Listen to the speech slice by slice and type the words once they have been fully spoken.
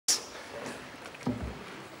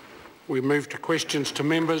We move to questions to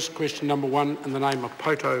members. Question number 1 in the name of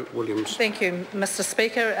Poto Williams. Thank you, Mr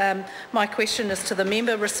Speaker. My question is to the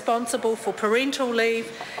member responsible for parental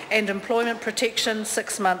leave and employment protection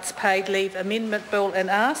 6 months paid leave amendment bill and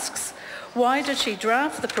asks, why did she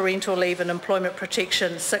draft the parental leave and employment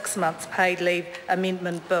protection 6 months paid leave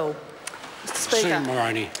amendment bill? Mr Speaker.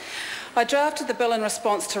 Moroney. I drafted the bill in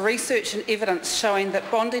response to research and evidence showing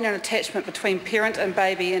that bonding and attachment between parent and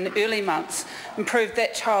baby in early months improved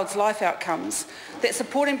that child's life outcomes, that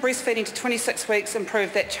supporting breastfeeding to 26 weeks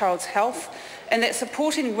improved that child's health, and that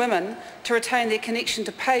supporting women to retain their connection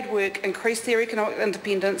to paid work increased their economic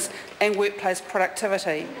independence and workplace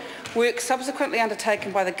productivity. Work subsequently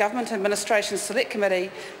undertaken by the Government Administration Select Committee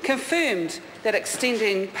confirmed that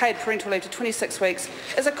extending paid parental leave to 26 weeks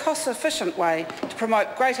is a cost-efficient way to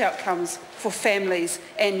promote great outcomes for families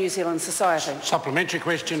and New Zealand society. Supplementary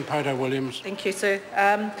question, Poto Williams. Thank you, sir.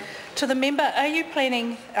 To the member, are you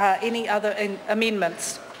planning any other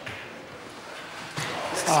amendments?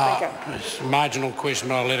 Mr Speaker. It's a marginal question,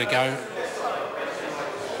 but I'll let it go.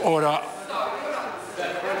 Order.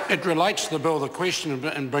 It relates to the bill. The question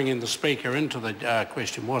and bringing the Speaker into the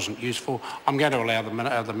question wasn't useful. I'm going to allow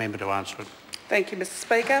the member to answer it. Thank you, Mr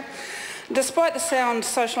Speaker. Despite the sound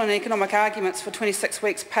social and economic arguments for 26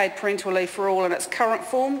 weeks paid parental leave for all in its current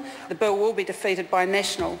form, the bill will be defeated by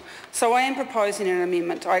National. So I am proposing an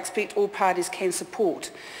amendment I expect all parties can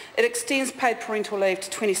support. It extends paid parental leave to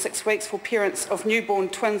 26 weeks for parents of newborn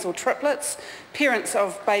twins or triplets, parents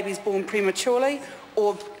of babies born prematurely,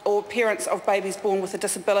 or parents of babies born with a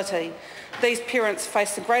disability. These parents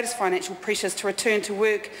face the greatest financial pressures to return to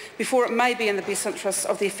work before it may be in the best interests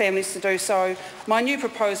of their families to do so. My new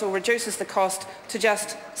proposal reduces the cost to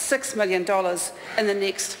just $6 million in the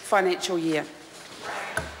next financial year.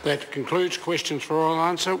 That concludes questions for oral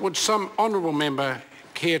answer. Would some honourable member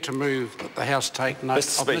care to move that the House take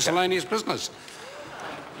note of miscellaneous business?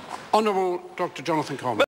 Honourable Dr. Jonathan Coleman.